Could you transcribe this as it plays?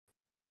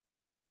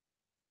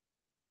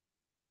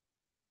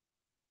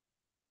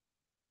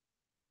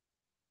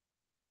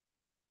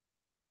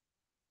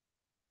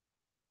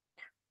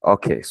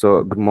Okay,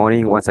 so good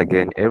morning once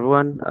again,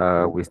 everyone.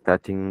 We're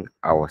starting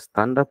our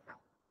stand-up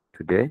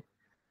today,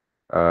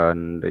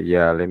 and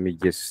yeah, let me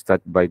just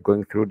start by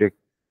going through the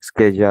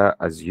schedule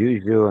as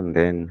usual, and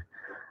then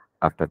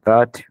after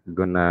that, we're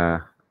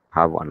gonna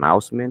have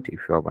announcement. If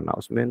you have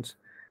announcements,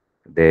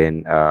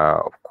 then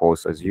of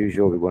course, as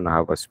usual, we're gonna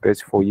have a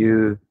space for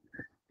you.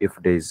 If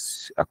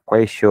there's a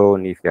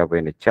question, if you have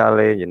any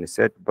challenge, any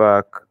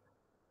setback,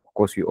 of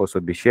course, you also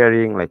be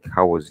sharing like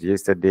how was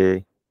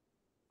yesterday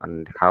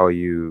and how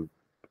you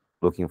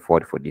looking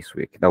forward for this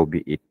week. That will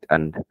be it.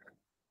 And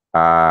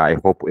I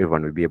hope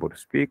everyone will be able to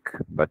speak,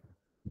 but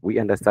we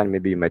understand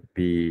maybe you might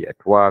be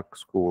at work,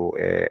 school,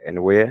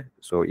 anywhere.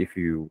 So if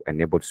you are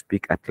unable to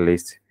speak, at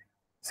least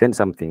send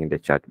something in the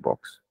chat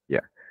box.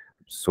 Yeah.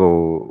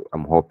 So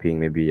I'm hoping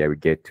maybe I will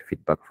get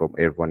feedback from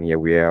everyone here.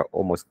 We are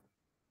almost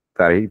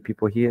 30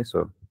 people here.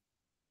 So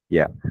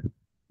yeah.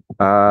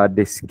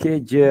 The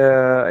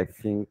schedule, I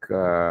think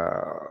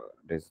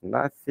there's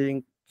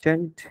nothing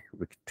changed.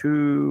 Week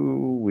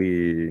 2,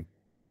 we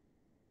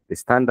the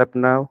stand up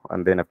now,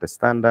 and then after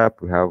stand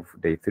up we have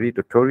day 3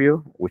 tutorial,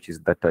 which is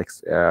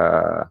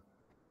extra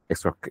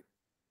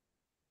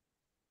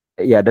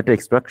data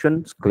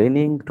extractions,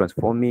 cleaning,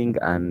 transforming,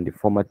 and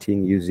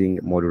formatting using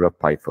modular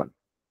Python.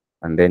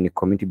 And then the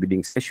community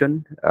building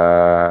session,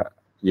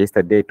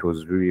 yesterday it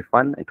was really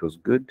fun, it was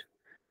good,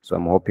 so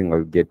I'm hoping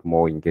I'll get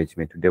more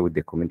engagement today with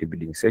the community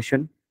building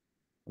session.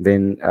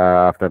 Then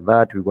after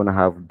that, we're gonna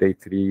have day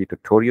 3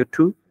 tutorial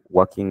 2,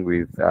 working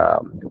with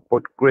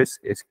Postgres,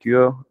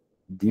 SQL,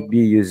 DB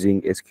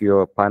using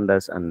SQL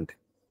pandas, and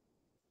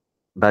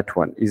that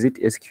one. Is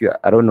it SQL?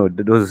 I don't know.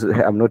 Those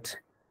I'm not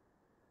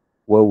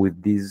well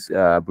with these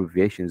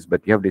abbreviations,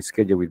 but you have the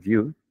schedule with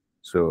you,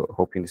 so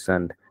hope you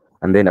understand.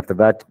 And then after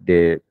that,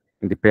 the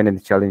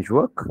independent challenge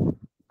work,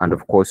 and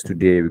of course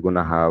today we're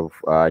gonna have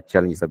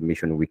challenge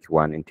submission week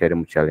 1,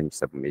 interim challenge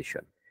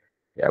submission,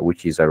 yeah,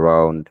 which is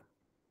around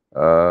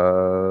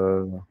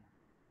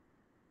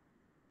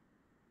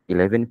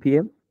 11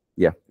 p.m.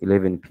 Yeah,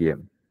 11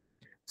 p.m.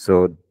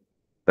 So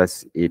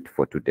that's it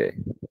for today.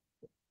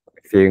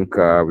 I think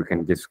we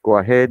can just go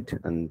ahead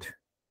and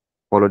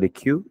follow the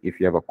queue. If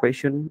you have a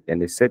question,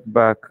 any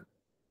setback,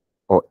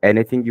 or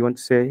anything you want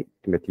to say,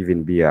 it might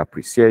even be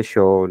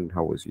appreciation,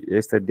 how was you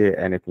yesterday,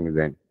 anything,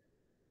 then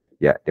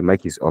yeah, the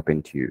mic is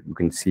open to you. You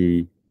can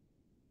see.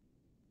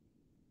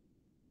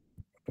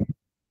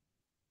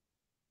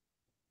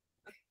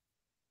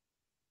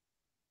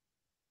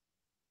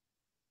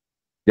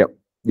 Yep,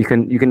 you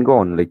can go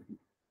on, like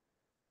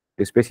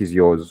the space is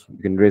yours. You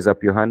can raise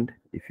up your hand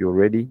if you're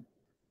ready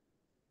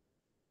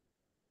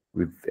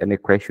with any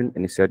question,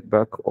 any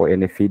setback, or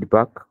any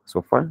feedback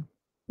so far.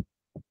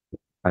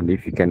 And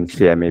if you can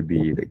share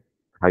maybe like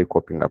how you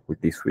coping up with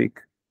this week,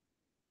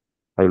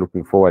 how you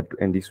looking forward to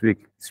end this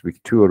week. It's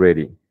week 2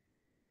 already.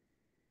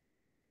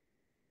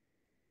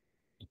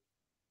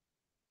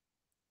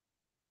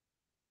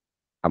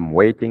 I'm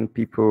waiting,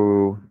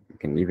 people. You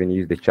can even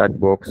use the chat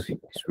box.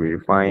 It's really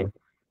fine.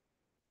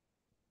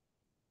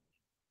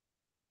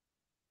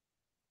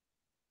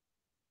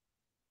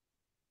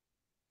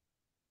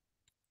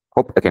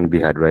 Hope I can be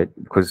heard, right?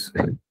 Because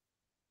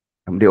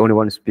I'm the only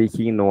one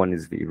speaking. No one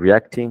is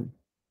reacting.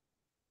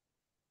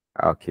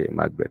 Okay,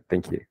 Margaret,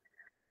 thank you.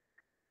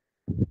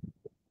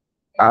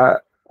 Uh,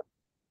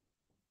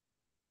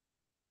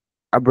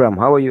 Abram,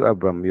 how are you,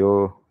 Abram?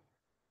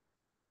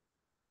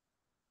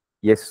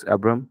 Yes,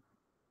 Abram,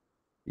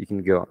 you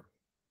can go.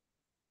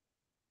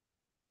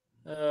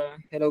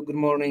 Hello, good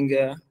morning,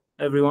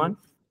 everyone.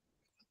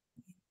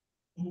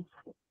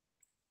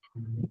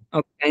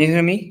 Okay, can you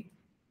hear me?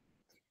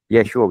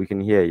 Yeah, sure, we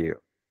can hear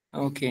you.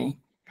 Okay.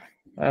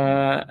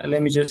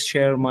 Let me just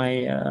share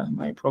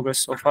my progress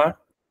so far.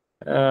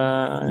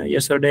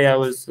 Yesterday, I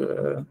was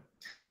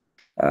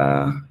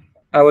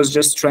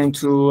just trying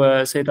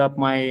to set up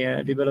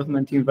my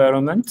development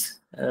environment.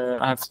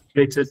 I have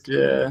created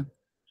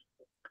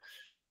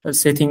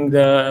setting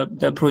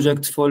the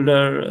project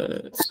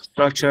folder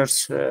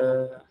structures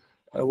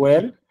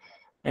well,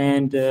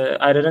 and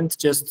I didn't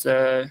just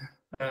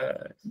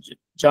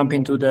jump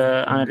into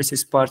the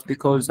analysis part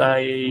because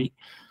I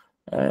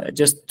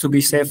just to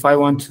be safe, I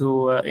want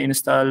to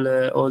install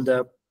all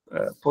the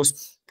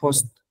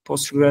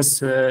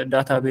Postgres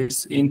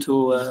database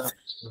into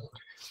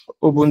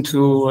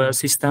Ubuntu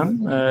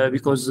system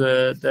because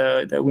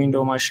the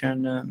window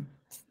machine.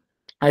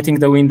 I think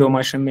the window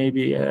machine may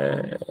be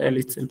a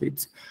little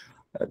bit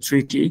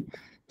tricky.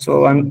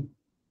 So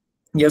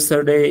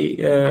yesterday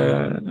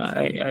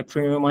I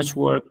pretty much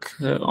work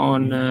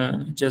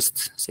on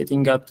just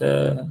setting up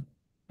the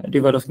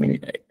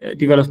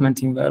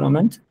development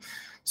environment.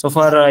 So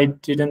far, I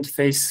didn't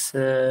face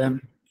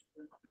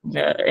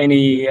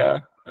any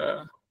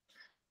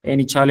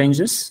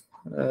challenges.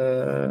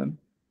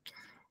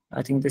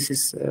 I think this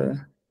is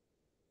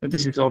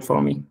all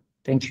for me.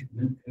 Thank you.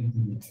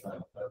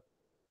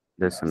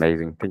 That's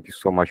amazing. Thank you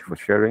so much for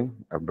sharing,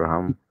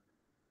 Abraham.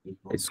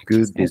 It's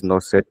good. There's no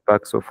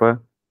setback so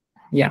far.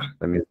 Yeah.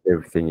 That means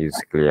everything is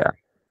clear.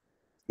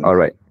 All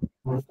right.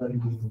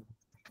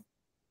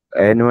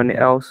 Anyone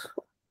else?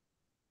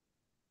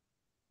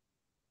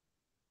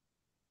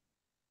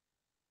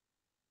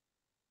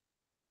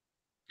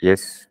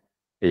 Yes.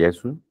 Yes.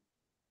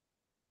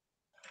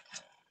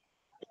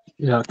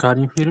 Yeah,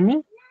 can you hear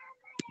me?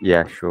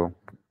 Yeah, sure.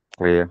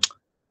 Clear.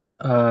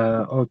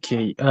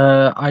 Okay.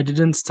 I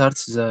didn't start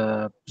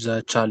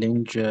the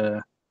challenge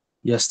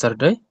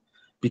yesterday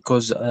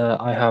because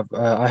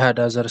I had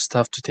other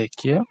stuff to take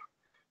care.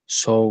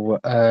 So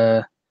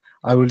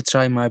I will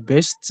try my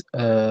best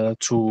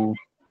to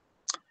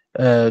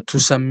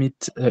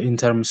submit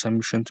interim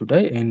submission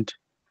today, and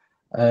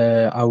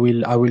I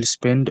will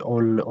spend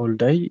all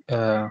day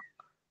to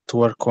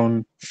work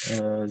on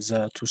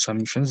the two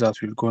submissions that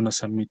we're gonna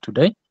submit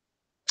today.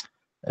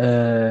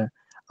 Uh,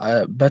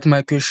 but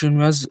my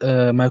question is,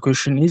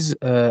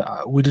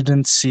 we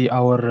didn't see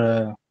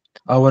our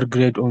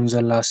grade on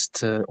the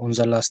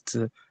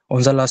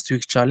last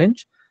week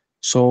challenge.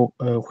 So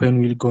when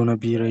we're gonna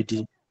be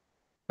ready,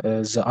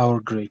 the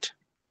our grade?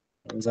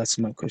 That's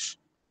my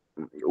question.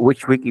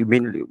 Which week you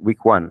mean?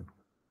 Week one?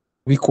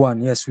 Week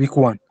one, yes, week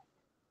one.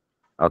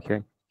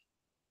 Okay.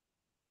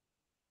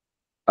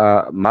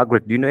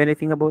 Margaret, do you know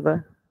anything about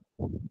that?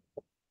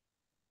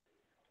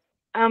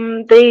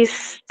 They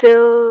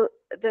still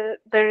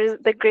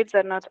the grades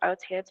are not out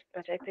yet,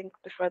 but I think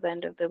before the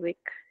end of the week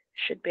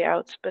should be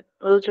out. But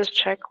we'll just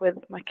check with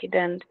Makida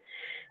and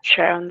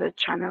share on the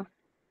channel.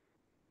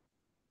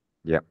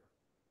 Yeah,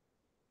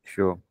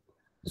 sure.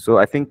 So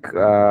I think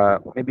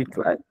maybe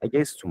I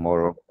guess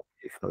tomorrow,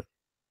 if not,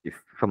 if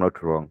I'm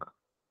not wrong.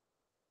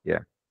 Yeah.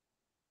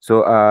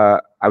 So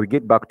I will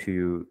get back to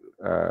you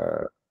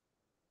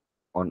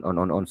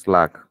on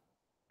Slack.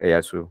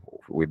 Yeah. So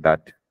with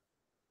that.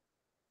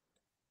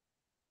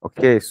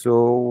 Okay.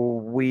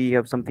 So we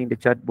have something in the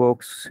chat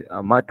box.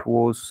 Matt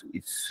was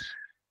it's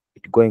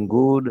going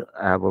good.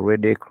 I have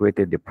already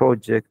created the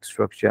project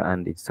structure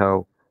and it's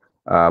how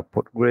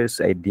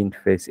progress. I didn't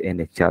face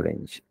any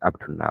challenge up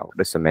to now.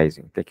 That's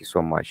amazing. Thank you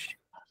so much,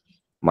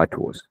 Matt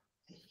was.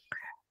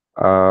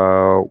 We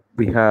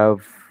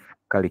have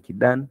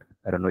Kalikidan.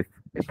 I don't know if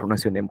I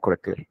pronounce your name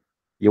correctly.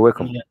 You're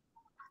welcome.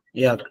 Yeah,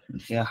 yeah,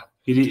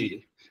 yeah.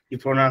 You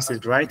pronounce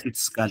it right.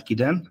 It's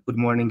Kalkidan. Good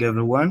morning,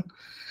 everyone.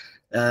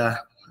 Uh,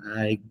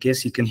 I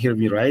guess you can hear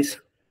me, right?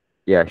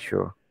 Yeah,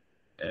 sure.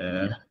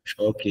 Uh,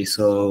 okay,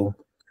 so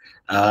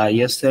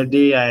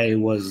yesterday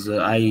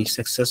I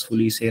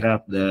successfully set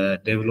up the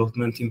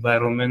development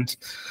environment.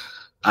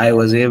 I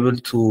was able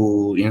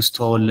to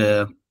install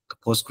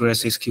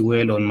Postgres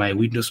SQL on my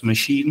Windows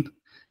machine,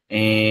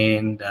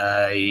 and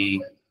I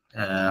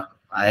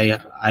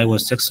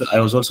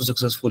was also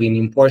successful in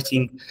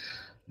importing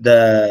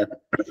the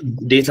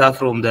data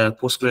from the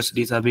Postgres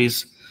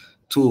database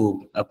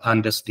to a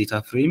pandas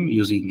data frame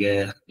using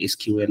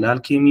SQL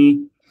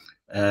Alchemy.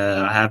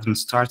 I haven't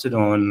started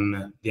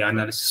on the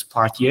analysis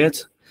part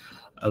yet,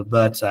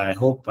 but I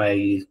hope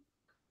I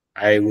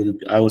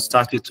will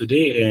start it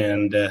today.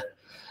 And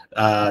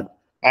uh,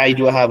 I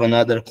do have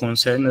another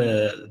concern.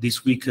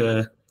 This week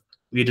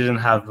we didn't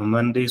have a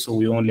Monday, so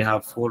we only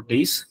have 4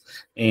 days.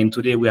 And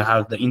today we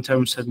have the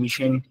interim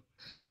submission.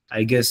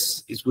 I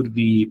guess it would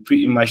be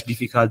pretty much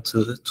difficult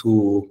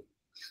to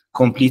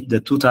complete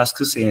the two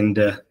tasks and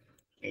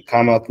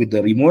come up with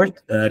the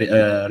report.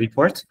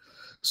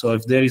 So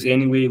if there is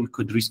any way we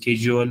could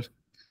reschedule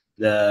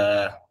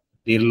the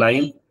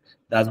deadline,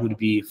 that would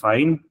be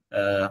fine.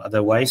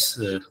 Otherwise,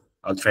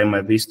 I'll try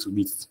my best to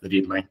meet the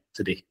deadline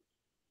today.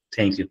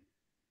 Thank you.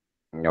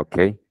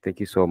 Okay. Thank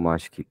you so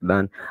much,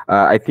 Kikdan.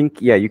 I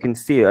think yeah, you can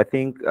see. I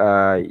think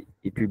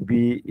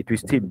it will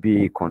still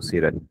be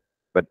considered,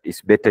 but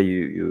it's better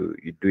you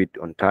do it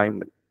on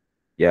time.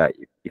 Yeah,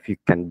 if you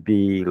can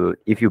be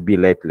if you be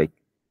late like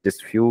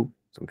just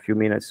some few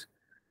minutes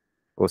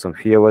or some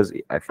few hours,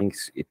 I think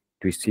it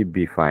will still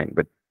be fine.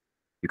 But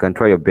you can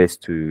try your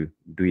best to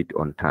do it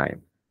on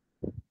time.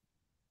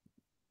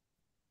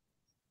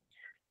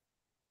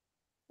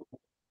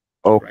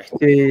 Right.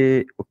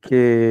 Okay,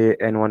 okay.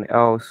 Anyone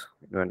else?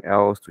 Anyone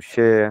else to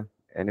share?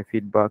 Any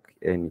feedback?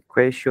 Any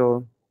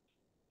question?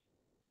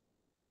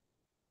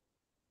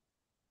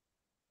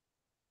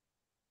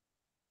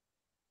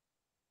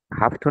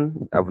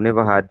 Halftone, I've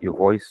never heard your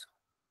voice.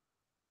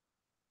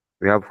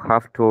 We have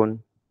Halftone.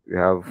 We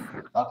have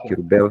Okay.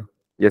 Kirubel.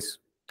 Yes,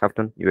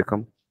 Halftone, you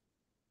welcome.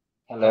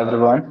 Hello,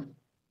 everyone.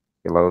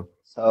 Hello.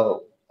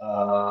 So,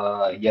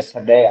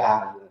 yesterday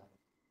I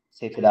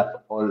set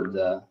up all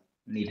the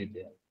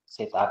needed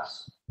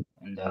setups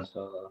and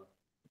also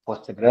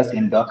Postgres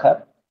in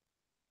Docker.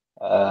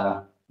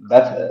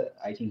 But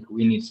I think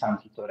we need some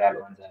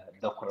tutorial on the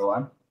Docker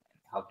one,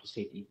 how to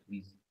set it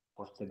with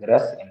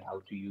Postgres and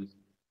how to use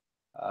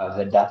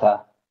the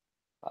data,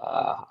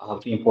 how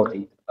to import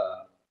it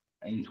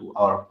into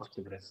our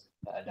Postgres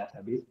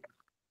database.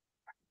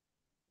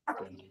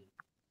 Thank you.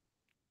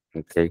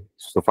 Okay.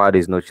 So far,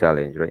 there's no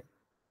challenge, right?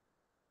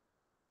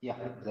 Yeah,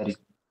 there is.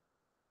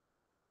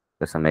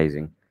 That's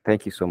amazing.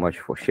 Thank you so much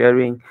for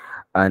sharing.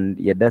 And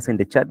yeah, that's in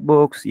the chat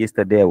box.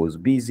 Yesterday I was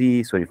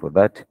busy. Sorry for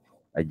that.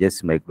 I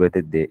just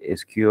migrated the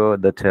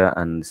SQL data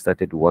and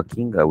started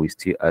working. I will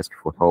still ask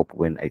for help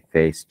when I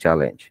face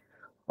challenge.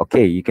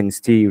 Okay, you can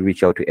still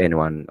reach out to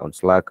anyone on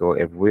Slack or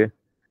everywhere.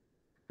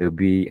 We'll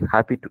be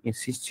happy to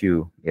assist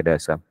you,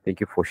 Yadasa.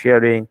 Thank you for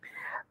sharing.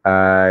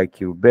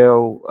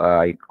 QBell,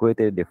 I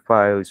created the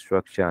file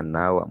structure and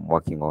now I'm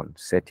working on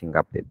setting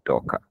up the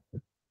Docker.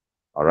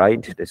 All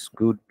right, that's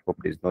good. Hope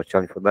there's no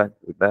challenge for that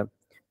with that.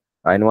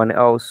 Anyone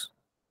else?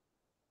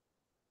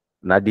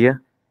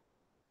 Nadia,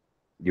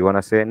 do you want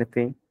to say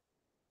anything?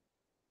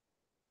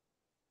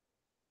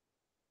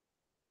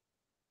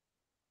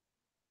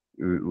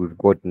 We've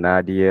got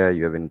Nadia,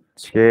 you haven't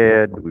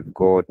shared. We've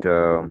got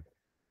a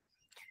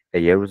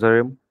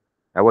Jerusalem.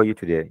 How are you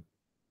today?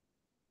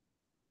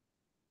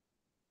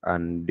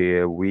 And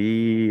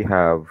we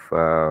have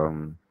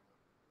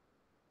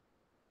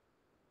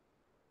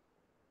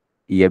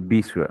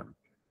Yabisra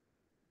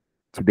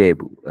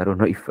Tibebu. I don't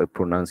know if I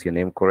pronounce your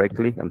name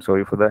correctly. I'm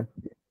sorry for that.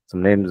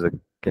 Some names are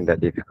kind of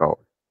difficult.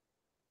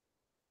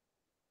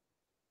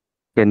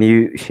 Can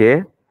you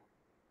share?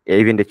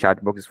 Even the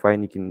chat box is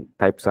fine. You can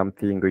type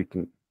something or you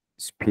can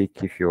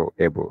speak if you're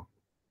able.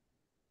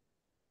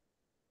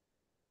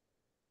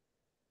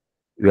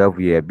 We have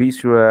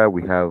Yabisra,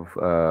 we have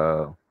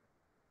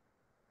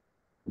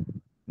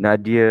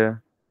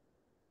Nadia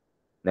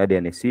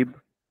Nasib.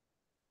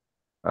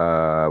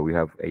 We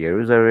have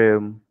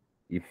Jerusalem.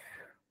 If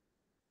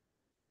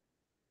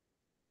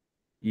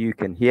you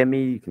can hear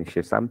me, you can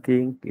share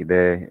something,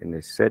 either in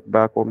a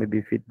setback or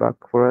maybe feedback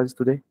for us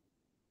today.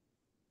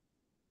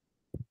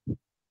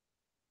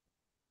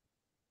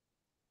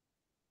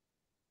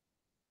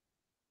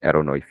 I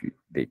don't know if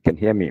they can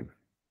hear me.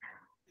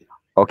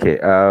 Okay.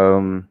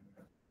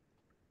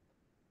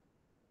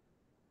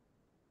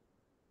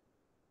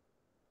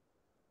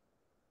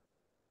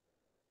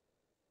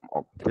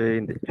 Okay,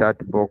 in the chat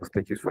box,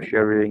 thank you for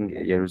sharing.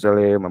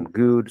 Jerusalem, I'm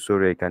good.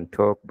 Sorry I can't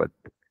talk, but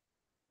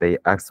they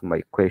asked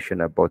my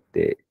question about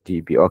the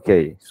DB.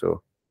 Okay,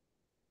 so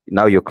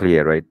now you're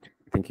clear, right?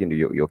 Thinking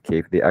you're okay.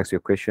 If they ask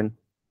your question,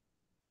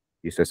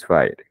 you're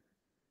satisfied.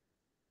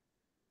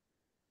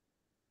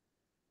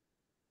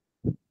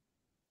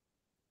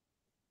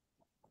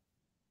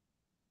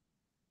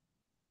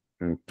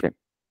 Okay.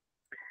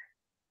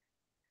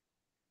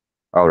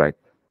 All right.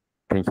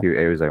 Thank you,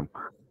 Jerusalem.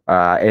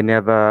 Any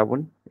other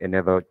one? Any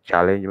other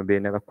challenge? Maybe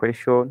another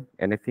question?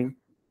 Anything?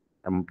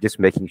 I'm just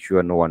making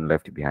sure no one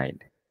left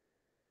behind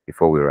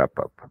before we wrap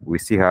up. We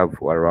still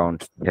have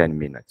around 10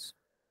 minutes.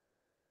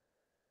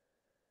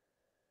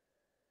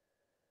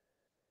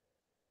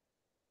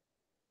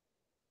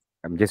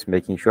 I'm just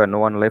making sure no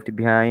one left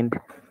behind.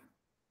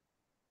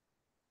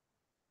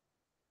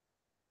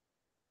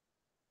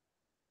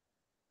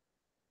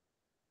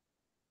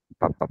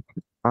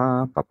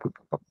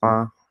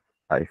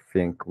 I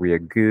think we are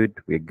good.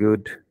 We're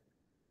good.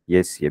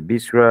 Yes,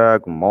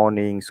 Yabisra, good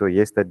morning. So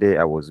yesterday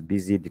I was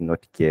busy, did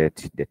not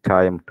get the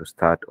time to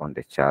start on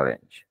the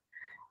challenge.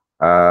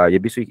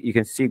 Yabisra, you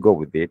can still go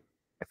with it,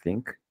 I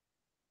think.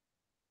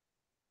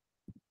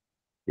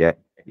 Yeah,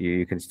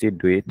 you can still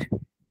do it.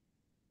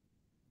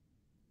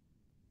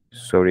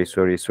 Sorry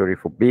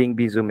for being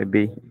busy.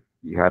 Maybe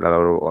you had a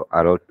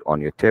lot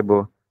on your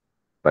table,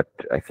 but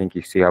I think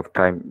you still have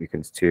time. You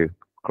can still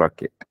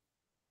crack it.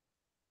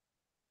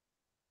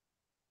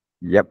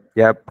 Yep.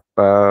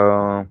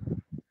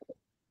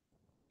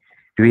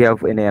 Do we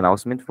have any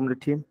announcement from the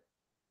team?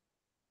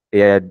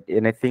 Yeah,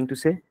 anything to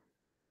say?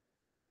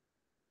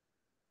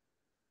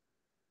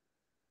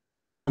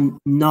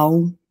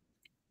 No,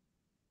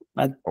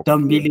 but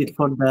don't be Okay. late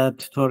for the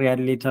tutorial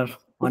later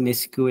on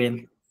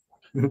SQL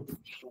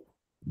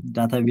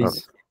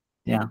database.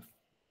 Yeah.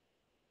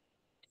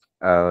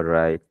 All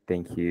right.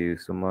 Thank you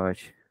so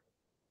much.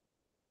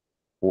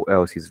 Who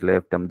else is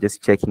left? I'm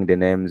just checking the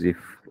names if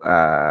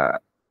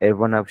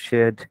everyone have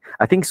shared.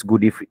 I think it's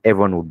good if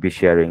everyone would be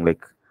sharing,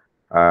 like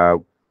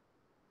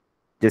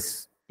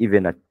just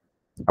even a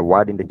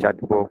word in the chat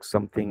box,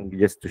 something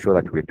just to show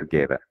that we're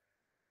together.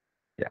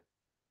 Yeah.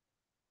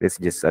 Let's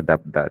just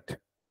adapt that.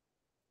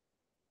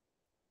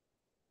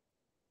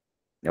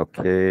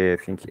 Okay, I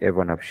think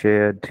everyone have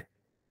shared.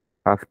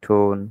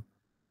 Halftone.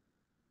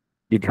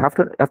 Did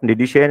Halftone, did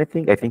you share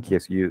anything? I think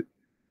yes, you.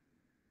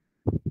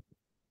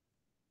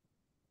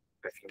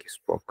 I think you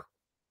spoke.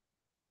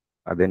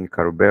 And then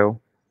Carubel.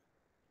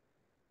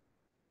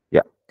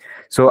 Yeah.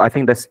 So I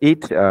think that's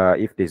it.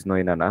 If there's no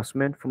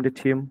announcement from the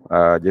team,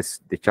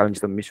 just the challenge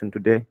submission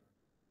today,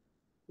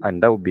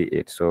 and that will be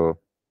it. So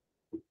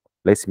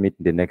let's meet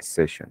the next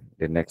session,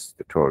 the next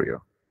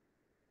tutorial.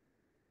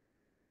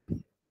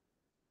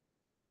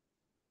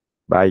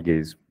 Bye,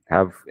 guys.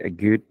 Have a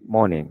good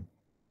morning.